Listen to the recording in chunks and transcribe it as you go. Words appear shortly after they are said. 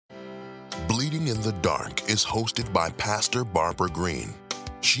Bleeding in the Dark is hosted by Pastor Barbara Green.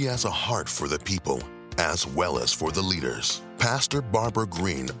 She has a heart for the people as well as for the leaders. Pastor Barbara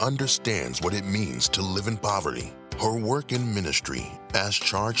Green understands what it means to live in poverty. Her work in ministry, as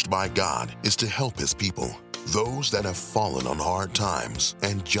charged by God, is to help His people, those that have fallen on hard times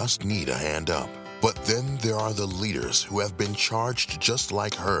and just need a hand up. But then there are the leaders who have been charged just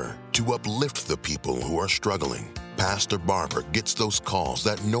like her to uplift the people who are struggling. Pastor Barbara gets those calls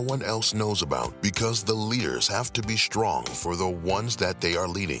that no one else knows about because the leaders have to be strong for the ones that they are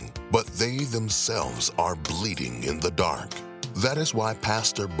leading, but they themselves are bleeding in the dark. That is why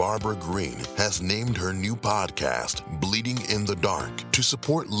Pastor Barbara Green has named her new podcast, Bleeding in the Dark, to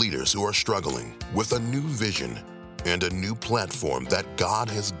support leaders who are struggling with a new vision and a new platform that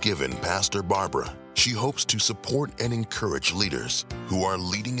God has given Pastor Barbara. She hopes to support and encourage leaders who are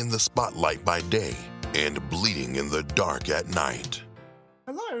leading in the spotlight by day and bleeding in the dark at night.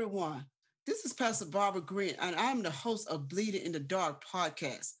 Hello, everyone. This is Pastor Barbara Green, and I'm the host of Bleeding in the Dark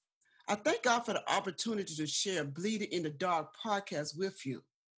podcast. I thank God for the opportunity to share Bleeding in the Dark podcast with you.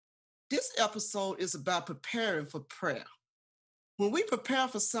 This episode is about preparing for prayer. When we prepare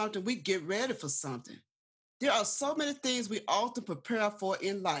for something, we get ready for something. There are so many things we often prepare for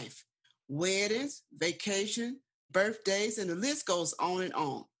in life: weddings, vacation, birthdays, and the list goes on and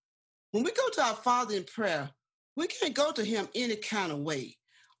on. When we go to our Father in prayer, we can't go to Him any kind of way.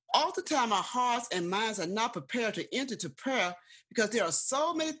 Oftentimes, our hearts and minds are not prepared to enter into prayer because there are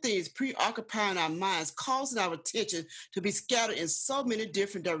so many things preoccupying our minds, causing our attention to be scattered in so many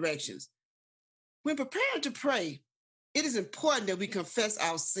different directions. When preparing to pray, it is important that we confess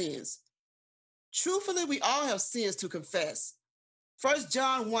our sins. Truthfully, we all have sins to confess. 1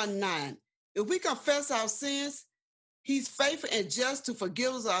 John 1:9, if we confess our sins, He's faithful and just to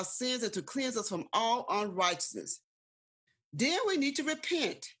forgive us our sins and to cleanse us from all unrighteousness. Then we need to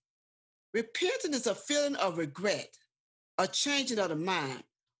repent. Repentance is a feeling of regret, a changing of the mind,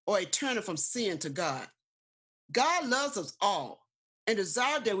 or a turning from sin to God. God loves us all and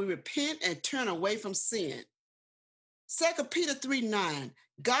desires that we repent and turn away from sin. 2 Peter 3:9,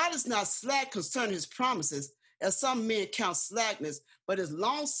 God is not slack concerning His promises, as some men count slackness, but is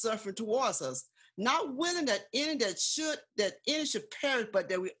long-suffering towards us, not willing that any should perish, but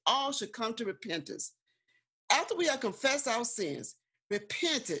that we all should come to repentance. After we have confessed our sins,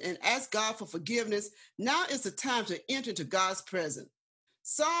 repented, and asked God for forgiveness, now is the time to enter into God's presence.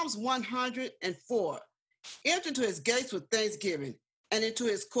 Psalms 104, enter into His gates with thanksgiving and into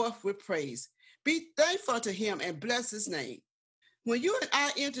His courts with praise. Be thankful to Him and bless His name. When you and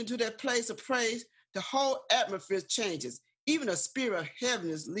I enter into that place of praise, the whole atmosphere changes. Even the spirit of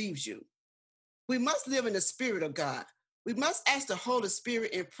heaviness leaves you. We must live in the Spirit of God. We must ask the Holy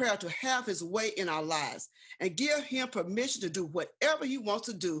Spirit in prayer to have His way in our lives and give Him permission to do whatever He wants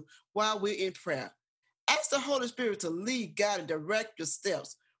to do while we're in prayer. Ask the Holy Spirit to lead, guide, and direct your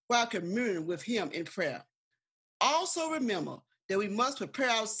steps while communing with Him in prayer. Also remember that we must prepare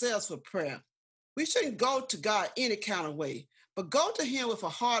ourselves for prayer. We shouldn't go to God any kind of way, but go to Him with a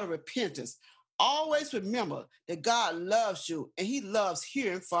heart of repentance. Always remember that God loves you and He loves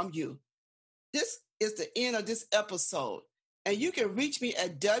hearing from you. This is the end of this episode, and you can reach me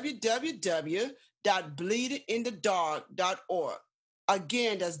at www.bleedinginthedark.org.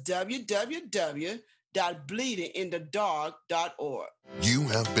 Again, that's www.bleedinginthedark.org. You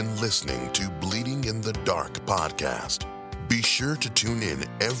have been listening to Bleeding in the Dark podcast. Be sure to tune in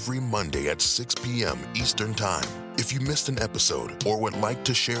every Monday at 6 p.m. Eastern Time. If you missed an episode or would like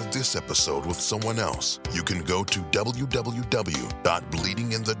to share this episode with someone else, you can go to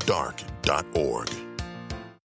www.bleedinginthedark.org.